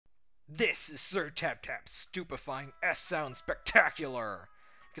This is Sir Tap Tap's stupefying S sound spectacular!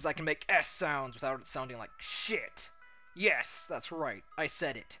 Because I can make S sounds without it sounding like shit. Yes, that's right, I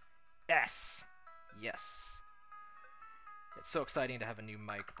said it. S. Yes. It's so exciting to have a new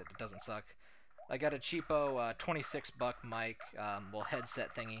mic that it doesn't suck. I got a cheapo 26-buck mic,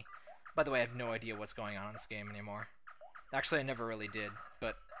 headset thingy. By the way, I have no idea what's going on in this game anymore. Actually, I never really did,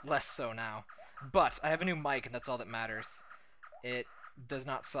 but less so now. But I have a new mic, and that's all that matters. It does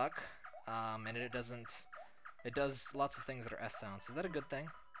not suck, and it does lots of things that are S sounds. Is that a good thing?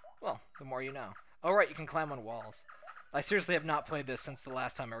 Well, the more you know. Oh right, you can climb on walls. I seriously have not played this since the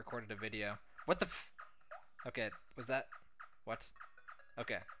last time I recorded a video. What the f... Okay, was that... What?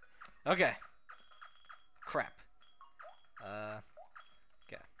 Okay. Okay. Crap.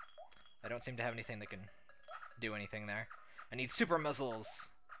 Okay. I don't seem to have anything that can do anything there. I need super missiles.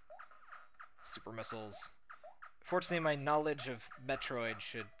 Super missiles. Fortunately, my knowledge of Metroid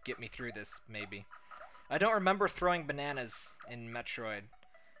should get me through this, maybe. I don't remember throwing bananas in Metroid.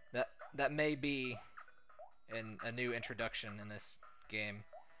 That may be a new introduction in this game.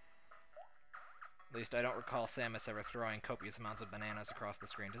 At least I don't recall Samus ever throwing copious amounts of bananas across the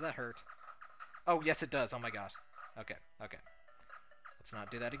screen. Does that hurt? Oh, yes it does. Oh my god. Okay, okay. Let's not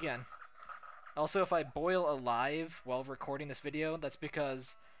do that again. Also, if I boil alive while recording this video, that's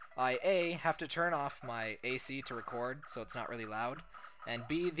because I, A, have to turn off my AC to record, so it's not really loud, and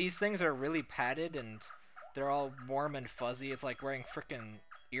B, these things are really padded, and they're all warm and fuzzy. It's like wearing frickin'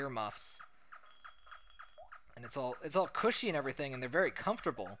 earmuffs. And it's all cushy and everything, and they're very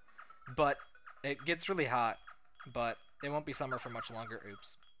comfortable, but it gets really hot, but it won't be summer for much longer.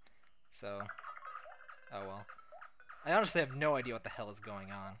 Oops. So, oh well. I honestly have no idea what the hell is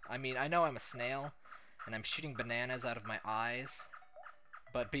going on. I mean, I know I'm a snail, and I'm shooting bananas out of my eyes,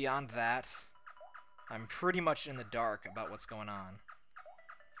 but beyond that, I'm pretty much in the dark about what's going on.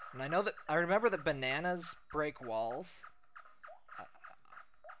 And I remember that bananas break walls.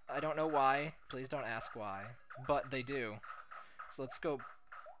 I don't know why, please don't ask why, but they do. So let's go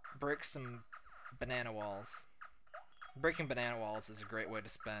break some banana walls. Breaking banana walls is a great way to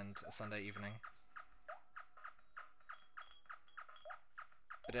spend a Sunday evening.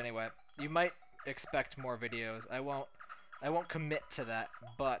 But anyway, you might expect more videos. I won't commit to that,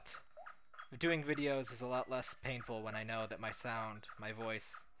 but doing videos is a lot less painful when I know that my sound, my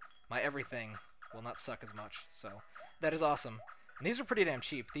voice, my everything will not suck as much. So that is awesome. And these are pretty damn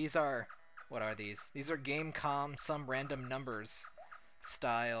cheap. These are, what are these? These are Gamecom some random numbers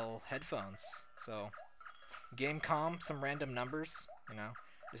style headphones. So Gamecom some random numbers, you know,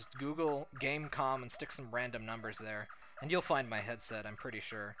 just Google Gamecom and stick some random numbers there, and you'll find my headset, I'm pretty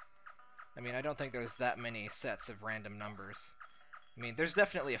sure. I mean, I don't think there's that many sets of random numbers. I mean, there's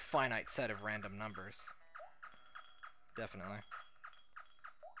definitely a finite set of random numbers. Definitely.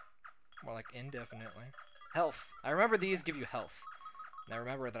 More like indefinitely. Health. I remember these give you health. And I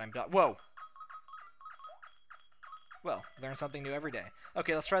remember that I'm whoa! Well, learn something new every day.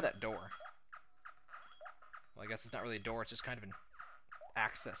 Okay, let's try that door. Well, I guess it's not really a door, it's just kind of an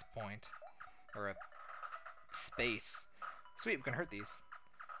access point. Or a space. Sweet, we can hurt these.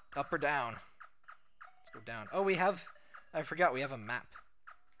 Up or down? Let's go down. Oh, I forgot, we have a map.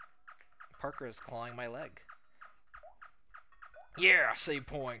 Parker is clawing my leg. Yeah, save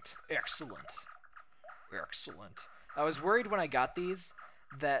point. Excellent. Excellent. I was worried when I got these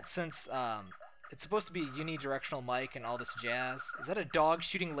that since it's supposed to be unidirectional mic and all this jazz. Is that a dog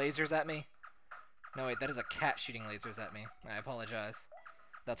shooting lasers at me? No, wait, that is a cat shooting lasers at me. I apologize.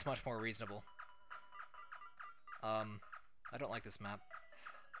 That's much more reasonable. I don't like this map.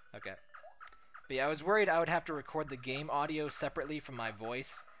 Okay. But yeah, I was worried I would have to record the game audio separately from my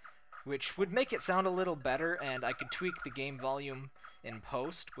voice, which would make it sound a little better, and I could tweak the game volume in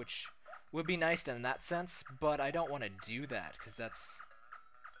post, which would be nice in that sense, but I don't want to do that, because that's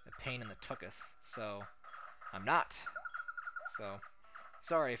a pain in the tuchus, so I'm not. So,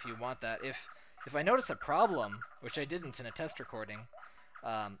 sorry if you want that. If I notice a problem, which I didn't in a test recording,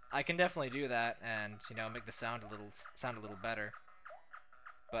 I can definitely do that and, you know, make the sound a little better.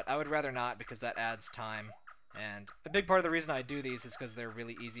 But I would rather not, because that adds time. And a big part of the reason I do these is because they're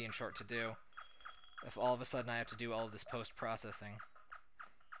really easy and short to do. If all of a sudden I have to do all of this post-processing,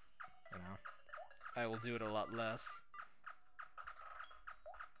 you know, I will do it a lot less.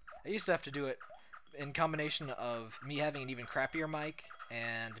 I used to have to do it in combination of me having an even crappier mic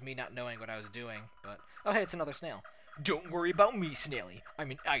and me not knowing what I was doing, but... Oh, hey, it's another snail. Don't worry about me, Snaily.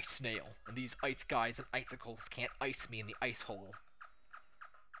 I'm an ice snail, and these ice guys and icicles can't ice me in the ice hole.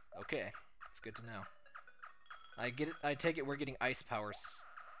 Okay, it's good to know. I get it. I take it we're getting ice powers.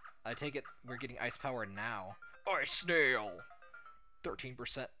 I take it we're getting ice power now. Ice snail!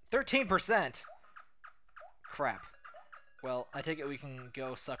 13%. 13%! Crap. Well, I take it we can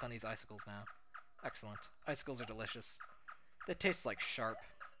go suck on these icicles now. Excellent. Icicles are delicious. They taste like sharp.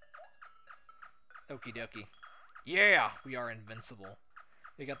 Okie dokie. Yeah! We are invincible.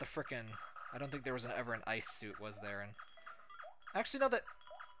 We got the frickin'... I don't think there was ever an ice suit, was there? And actually, no, that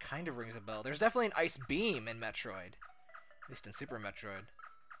kind of rings a bell. There's definitely an ice beam in Metroid. At least in Super Metroid.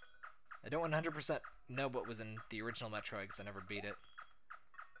 I don't 100% know what was in the original Metroid, because I never beat it.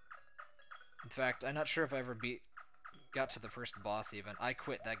 In fact, I'm not sure if I ever got to the first boss, even. I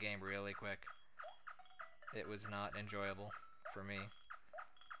quit that game really quick. It was not enjoyable for me.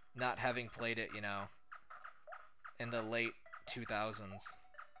 Not having played it, you know, in the late 2000s.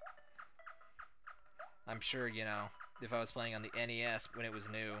 I'm sure, you know, if I was playing on the NES when it was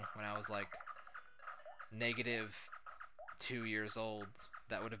new, when I was like -2 years old,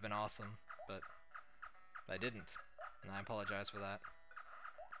 that would have been awesome, but I didn't, and I apologize for that.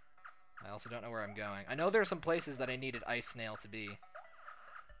 I also don't know where I'm going. I know there are some places that I needed Ice Snail to be.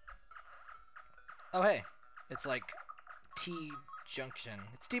 Oh hey, it's like T-Junction.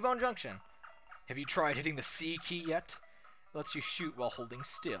 It's T-Bone Junction. Have you tried hitting the C key yet? It lets you shoot while holding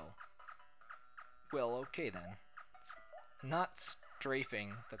still. Well, okay then. It's not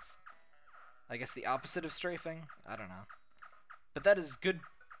strafing. That's, I guess, the opposite of strafing? I don't know. But that is good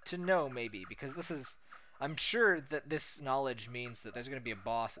to know, maybe, because this is... I'm sure that this knowledge means that there's going to be a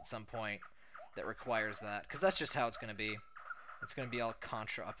boss at some point that requires that, because that's just how it's going to be. It's going to be all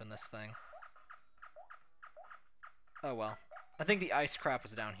Contra up in this thing. Oh well. I think the ice crap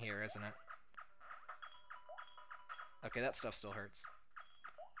was down here, isn't it? Okay, that stuff still hurts.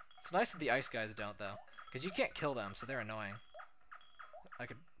 It's nice that the ice guys don't, though, because you can't kill them, so they're annoying. I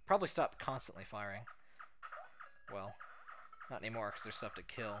could probably stop constantly firing. Well, not anymore, because there's stuff to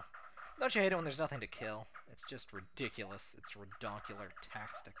kill. Don't you hate it when there's nothing to kill? It's just ridiculous. It's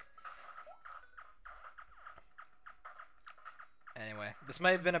redonkular-tastic. Anyway, this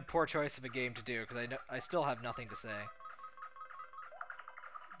might have been a poor choice of a game to do, because I still have nothing to say.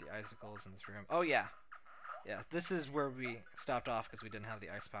 The icicles in this room. Oh, yeah. Yeah, this is where we stopped off because we didn't have the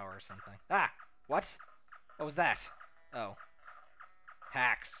ice power or something. Ah! What? What was that? Oh.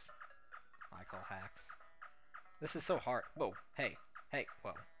 Hacks. I call hacks. This is so hard. Whoa. Hey. Hey.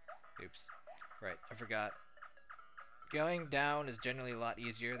 Whoa. Oops. Right, I forgot. Going down is generally a lot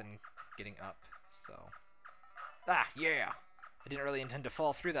easier than getting up, so... Ah, yeah! I didn't really intend to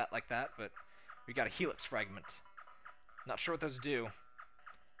fall through that like that, but we got a helix fragment. Not sure what those do.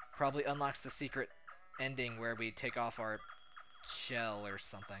 Probably unlocks the secret ending where we take off our shell or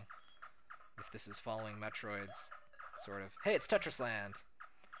something. If this is following Metroid's sort of... Hey, it's Tetris Land!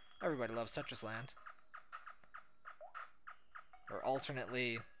 Everybody loves Tetris Land. Or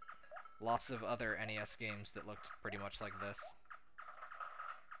alternately, lots of other NES games that looked pretty much like this.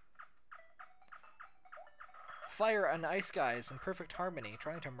 Fire and ice guys in perfect harmony,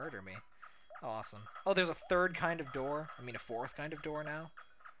 trying to murder me. Oh, awesome. Oh, there's a third kind of door? I mean, a fourth kind of door now?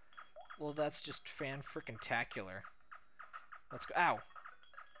 Well, that's just fan-frickin-tacular. Let's go. Ow!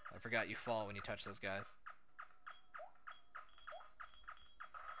 I forgot you fall when you touch those guys.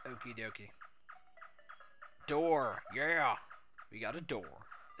 Okie dokie. Door! Yeah! We got a door.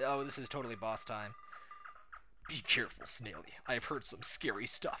 Oh, this is totally boss time. Be careful, Snailiad. I have heard some scary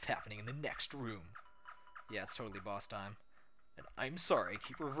stuff happening in the next room. Yeah, it's totally boss time. And I'm sorry, I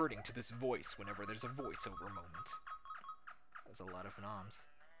keep reverting to this voice whenever there's a voiceover moment. There's a lot of noms.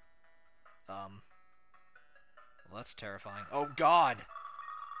 Well, that's terrifying. Oh, God!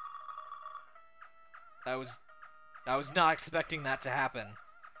 I was not expecting that to happen.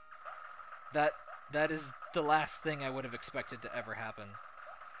 That is the last thing I would have expected to ever happen.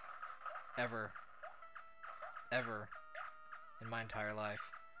 Ever. Ever. In my entire life.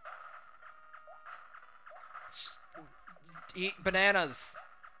 Eat bananas!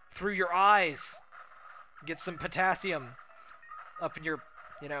 Through your eyes! Get some potassium up in your,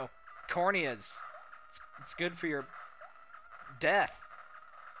 you know, corneas. It's good for your death.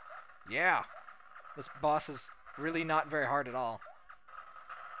 Yeah. This boss is really not very hard at all.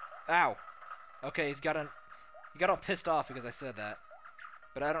 Ow. Okay, he got all pissed off because I said that.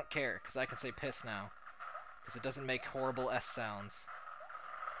 But I don't care, because I can say piss now. Because it doesn't make horrible S sounds.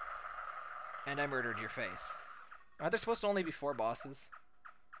 And I murdered your face. Are there supposed to only be 4 bosses?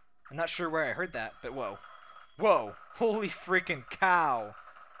 I'm not sure where I heard that, but whoa. Whoa! Holy freaking cow!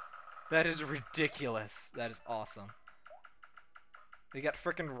 That is ridiculous. That is awesome. They got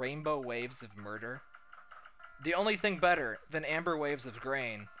frickin' rainbow waves of murder. The only thing better than amber waves of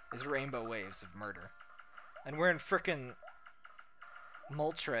grain is rainbow waves of murder. And we're in frickin'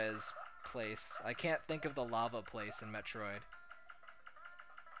 Moltres place. I can't think of the lava place in Metroid.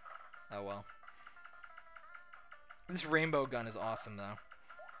 Oh well. This rainbow gun is awesome, though.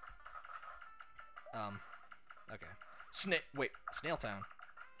 Okay. Wait, Snail Town.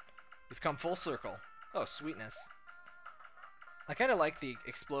 We've come full circle. Oh, sweetness. I kind of like the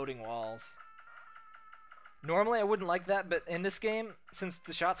exploding walls. Normally I wouldn't like that, but in this game, since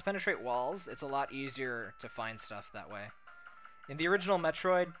the shots penetrate walls, it's a lot easier to find stuff that way. In the original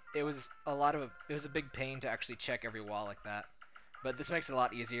Metroid, it was a big pain to actually check every wall like that. But this makes it a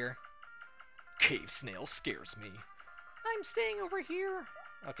lot easier. Cave snail scares me. I'm staying over here.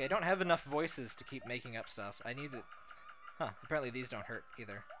 Okay, I don't have enough voices to keep making up stuff. I need to... Huh, apparently these don't hurt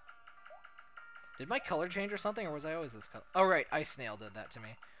either. Did my color change or something, or was I always this color? Oh, right, Ice Snail did that to me.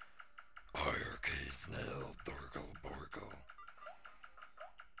 Higher cave snail, Thorgle Borgle.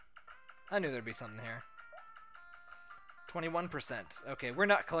 I knew there'd be something here. 21%. Okay, we're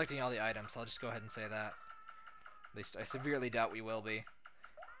not collecting all the items, I'll just go ahead and say that. At least I severely doubt we will be.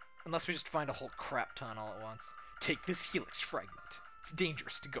 Unless we just find a whole crap ton all at once. Take this helix fragment. It's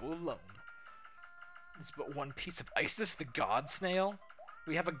dangerous to go alone. It's but one piece of Isis, the god snail?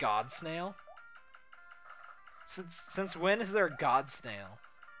 We have a god snail? Since when is there a god snail?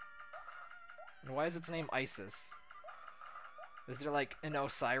 And why is its name Isis? Is there like an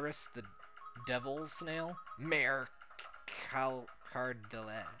Osiris, the devil snail? Mare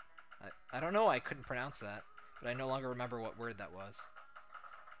Cardele. I don't know, I couldn't pronounce that, but I no longer remember what word that was.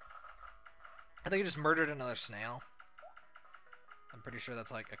 I think I just murdered another snail. I'm pretty sure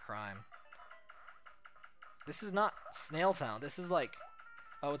that's like a crime. This is not Snail Town. This is like...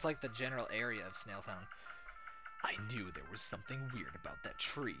 Oh, it's like the general area of Snail Town. I knew there was something weird about that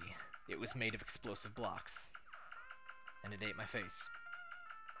tree. It was made of explosive blocks. And it ate my face.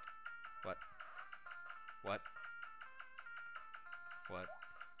 What? What? What?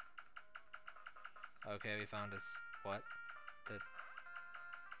 Okay, we found us... What?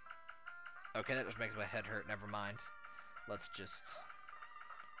 Okay, that just makes my head hurt. Never mind. Let's just...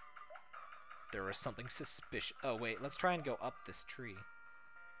 There was something suspicious. Oh, wait. Let's try and go up this tree.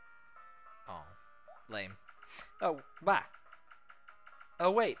 Oh. Lame. Oh, bah!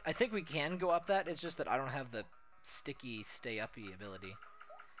 Oh, wait. I think we can go up that. It's just that I don't have the sticky stay-uppy ability.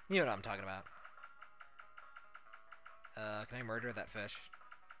 You know what I'm talking about. Can I murder that fish?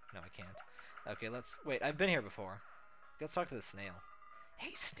 No, I can't. Okay, let's... Wait, I've been here before. Let's talk to the snail.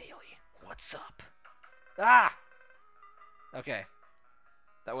 Hey, Snaily. What's up? Ah! Okay.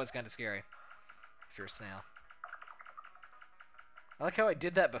 That was kind of scary. If you're a snail. I like how I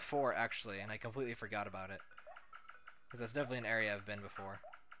did that before, actually, and I completely forgot about it. Because that's definitely an area I've been before.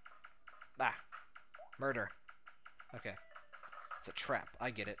 Ah! Murder. Okay. It's a trap.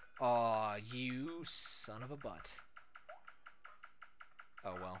 I get it. Aw, you son of a butt.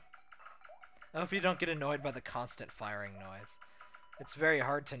 Oh, well. I hope you don't get annoyed by the constant firing noise. It's very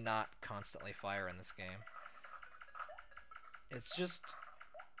hard to not constantly fire in this game. It's just...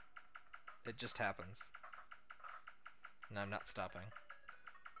 It just happens. And I'm not stopping.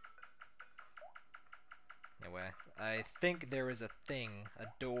 Anyway, I think there is a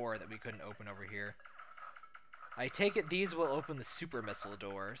door that we couldn't open over here. I take it these will open the super missile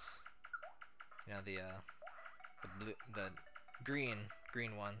doors. You know, the green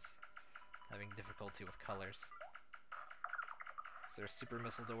ones. Having difficulty with colors. Is there a super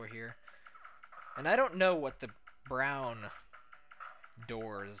missile door here? And I don't know what the brown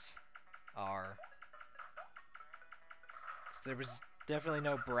doors are. There was definitely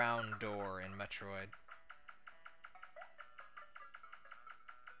no brown door in Metroid.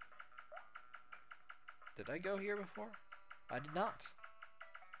 Did I go here before? I did not.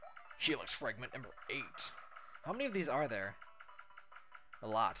 Helix fragment number 8. How many of these are there? A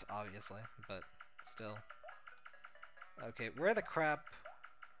lot, obviously, but still. Okay, where the crap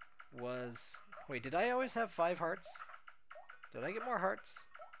was... Wait, did I always have 5 hearts? Did I get more hearts?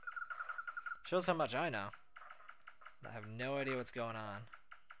 Shows how much I know. I have no idea what's going on.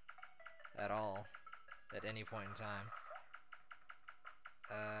 At all. At any point in time.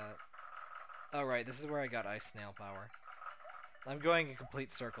 Oh right, this is where I got Ice Snail power. I'm going in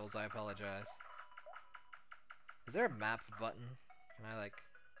complete circles, I apologize. Is there a map button? Can I like...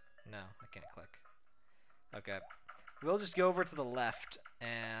 No, I can't click. Okay. We'll just go over to the left,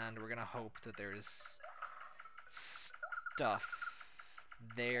 and we're gonna hope that there's stuff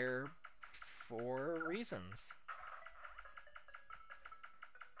there for reasons.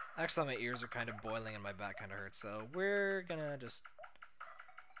 Actually, my ears are kind of boiling and my back kind of hurts, so we're gonna just...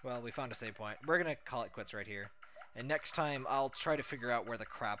 Well, we found a save point. We're gonna call it quits right here. And next time, I'll try to figure out where the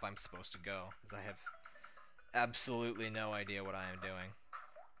crap I'm supposed to go, because I have absolutely no idea what I am doing.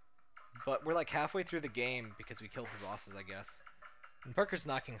 But we're like halfway through the game because we killed the bosses, I guess. And Parker's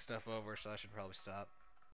knocking stuff over, so I should probably stop.